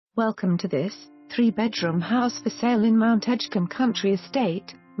Welcome to this 3-bedroom house for sale in Mount Edgecombe Country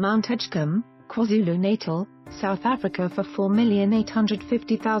Estate, Mount Edgecombe, KwaZulu Natal, South Africa for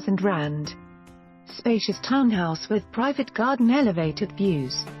R4,850,000. Spacious townhouse with private garden elevated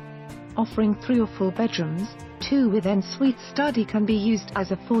views. Offering 3 or 4 bedrooms, 2 with ensuite study can be used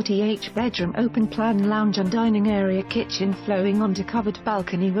as a 40-bedroom open-plan lounge and dining area, kitchen flowing onto covered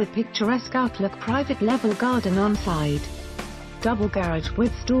balcony with picturesque outlook, private level garden on side. Double garage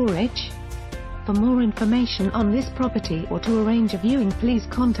with storage. For more information on this property or to arrange a viewing, please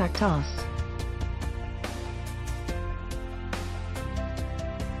contact us.